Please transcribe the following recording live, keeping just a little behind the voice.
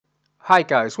Hi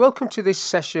guys, welcome to this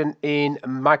session in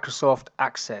Microsoft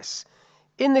Access.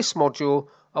 In this module,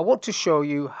 I want to show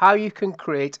you how you can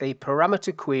create a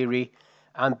parameter query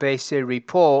and base a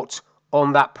report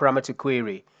on that parameter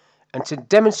query. And to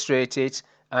demonstrate it,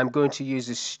 I'm going to use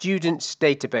the students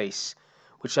database,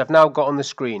 which I've now got on the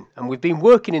screen. And we've been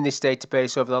working in this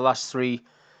database over the last 3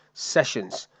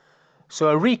 sessions. So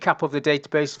a recap of the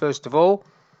database first of all.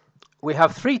 We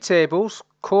have 3 tables: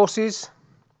 courses,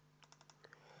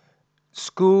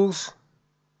 schools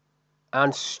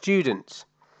and students,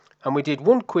 and we did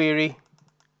one query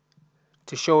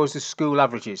to show us the school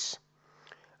averages,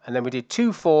 and then we did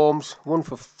 2 forms, one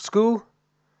for school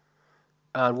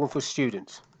and one for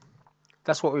students.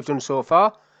 That's what we've done so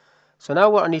far. So now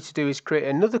what I need to do is create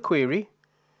another query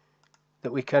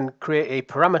that we can create a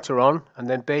parameter on and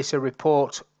then base a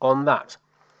report on that.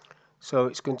 So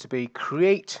it's going to be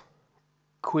create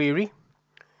query.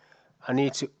 I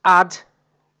need to add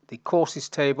the courses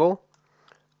table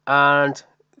and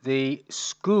the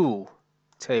school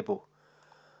table.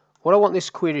 What I want this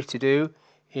query to do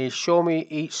is show me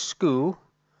each school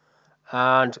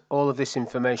and all of this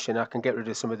information. I can get rid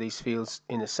of some of these fields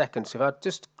in a second. So if I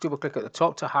just double click at the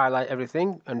top to highlight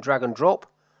everything and drag and drop,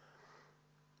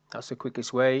 that's the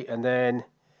quickest way. And then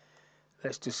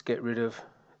let's just get rid of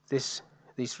these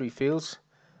 3 fields.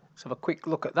 Let's have a quick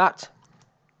look at that.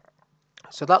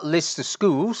 So that lists the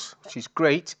schools, which is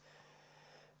great,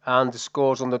 and the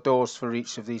scores on the doors for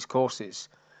each of these courses.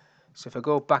 So if I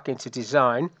go back into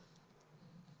design,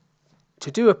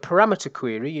 to do a parameter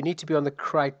query, you need to be on the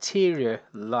criteria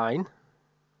line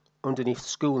underneath the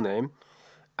school name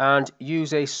and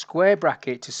use a square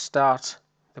bracket to start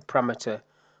the parameter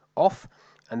off,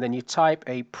 and then you type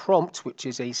a prompt, which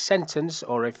is a sentence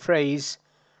or a phrase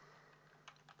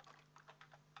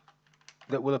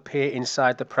that will appear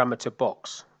inside the parameter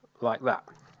box, like that.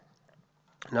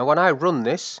 Now when I run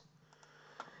this,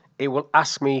 it will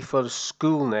ask me for the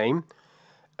school name,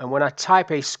 and when I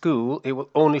type a school, it will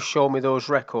only show me those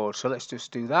records. So let's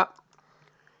just do that.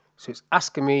 So it's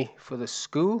asking me for the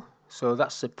school, so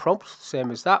that's the prompt,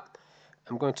 same as that.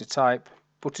 I'm going to type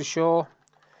Buttershaw,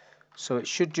 so it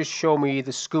should just show me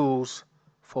the schools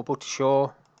for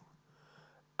Buttershaw,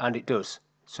 and it does.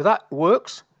 So that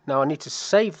works. Now I need to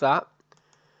save that.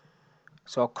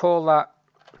 So I'll call that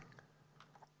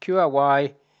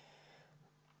QRY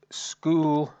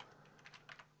school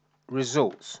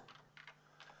results,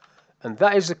 and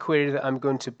that is the query that I'm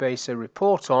going to base a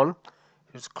report on.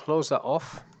 Just close that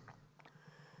off.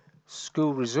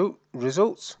 School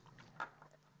results.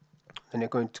 Then you're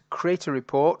going to create a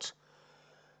report,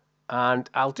 and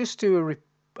I'll just do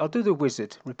I'll do the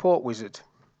report wizard.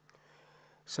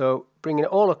 So bringing it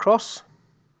all across,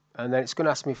 and then it's going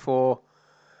to ask me for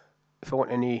if I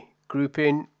want any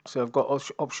grouping. So I've got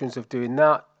options of doing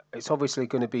that. It's obviously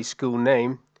going to be school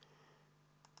name.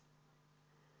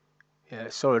 Yeah,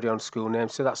 it's already on school name,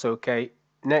 so that's okay.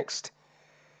 Next,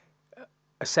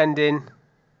 ascending,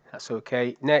 that's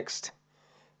okay. Next,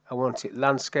 I want it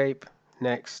landscape.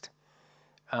 Next,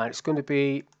 and it's going to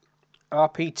be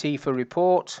RPT for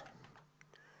report,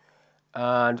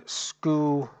 and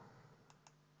school,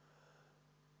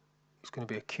 it's going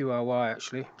to be a QRY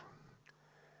actually.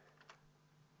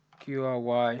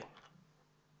 QRY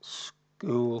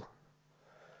school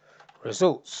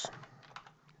results.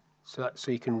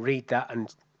 So you can read that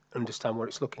and understand what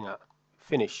it's looking at.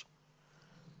 Finish.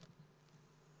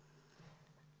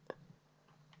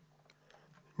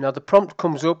 Now the prompt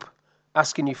comes up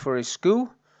asking you for a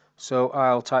school, so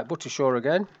I'll type Buttershaw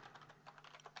again,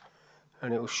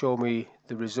 and it will show me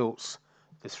the results,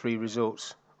 the 3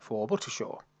 results for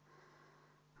Buttershaw,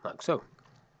 like so.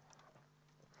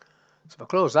 So if I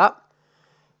close that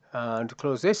and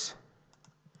close this,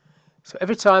 so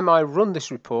every time I run this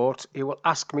report, it will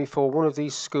ask me for one of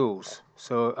these schools.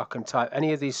 So I can type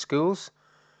any of these schools.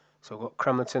 So I've got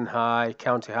Cramerton High,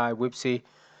 County High, Wibsey.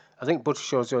 I think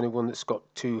Buttershaw's the only one that's got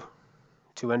two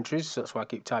entries, so that's why I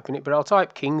keep typing it. But I'll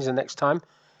type Kings the next time,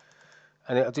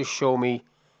 and it'll just show me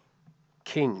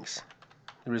Kings,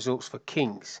 the results for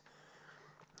Kings.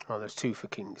 Oh, there's 2 for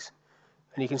Kings.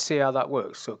 And you can see how that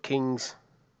works. So Kings,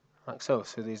 like so.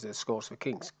 So these are the scores for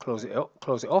Kings. Close it up,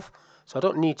 close it off. So I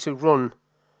don't need to run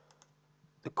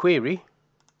the query.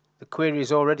 The query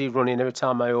is already running every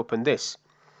time I open this.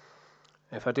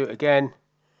 If I do it again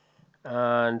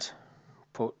and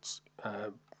put,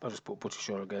 I'll just put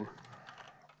Buttershaw again.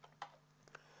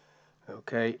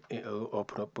 Okay, it'll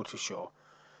open up Buttershaw.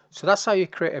 So that's how you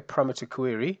create a parameter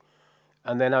query,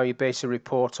 and then how you base a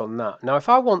report on that. Now if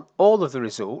I want all of the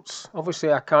results,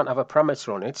 obviously I can't have a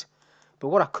parameter on it, but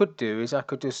what I could do is I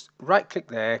could just right click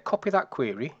there, copy that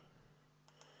query,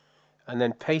 and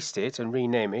then paste it and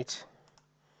rename it.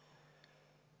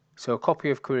 So a copy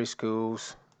of query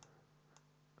schools.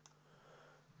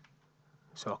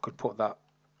 So I could put that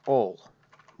all,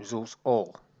 results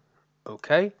all.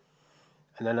 Okay.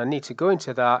 And then I need to go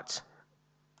into that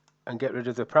and get rid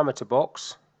of the parameter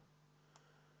box.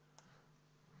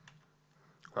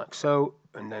 Like so,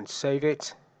 and then save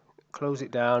it, close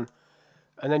it down,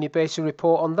 and then you base a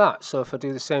report on that. So if I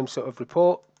do the same sort of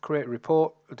report, create a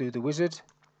report, I'll do the wizard,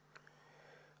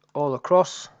 all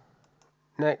across,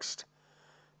 next,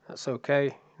 that's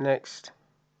okay, next,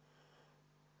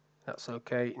 that's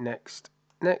okay, next,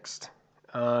 next,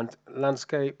 and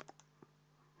landscape,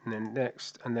 and then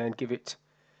next, and then give it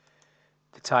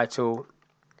the title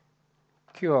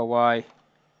QRY,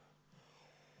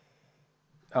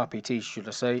 RPT should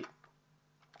I say,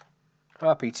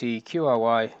 RPT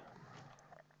QRY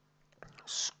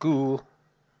school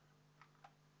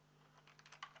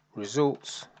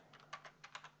results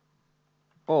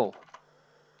all.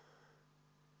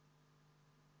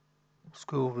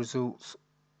 School results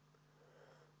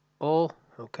all.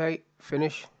 Okay,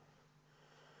 finish.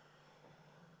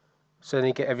 So then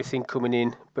you get everything coming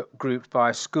in but grouped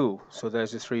by school. So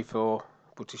there's the 3 for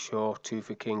Buttershaw, 2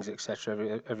 for Kings,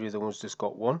 etc. Every other one's just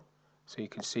got 1. So you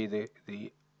can see the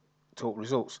total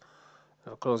results.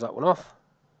 I'll close that one off.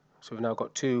 So we've now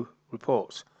got 2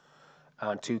 reports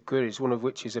and 2 queries, one of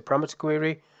which is a parameter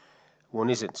query,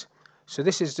 one isn't. So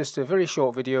this is just a very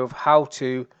short video of how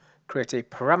to create a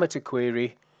parameter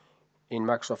query in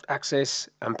Microsoft Access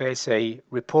and base a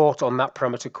report on that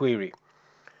parameter query.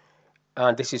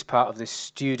 And this is part of the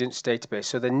students database.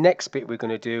 So the next bit we're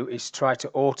going to do is try to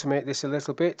automate this a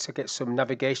little bit to get some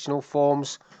navigational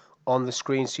forms on the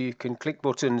screen so you can click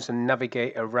buttons and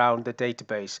navigate around the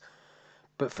database.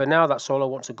 But for now, that's all I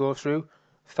want to go through.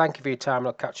 Thank you for your time, and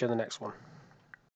I'll catch you on the next one.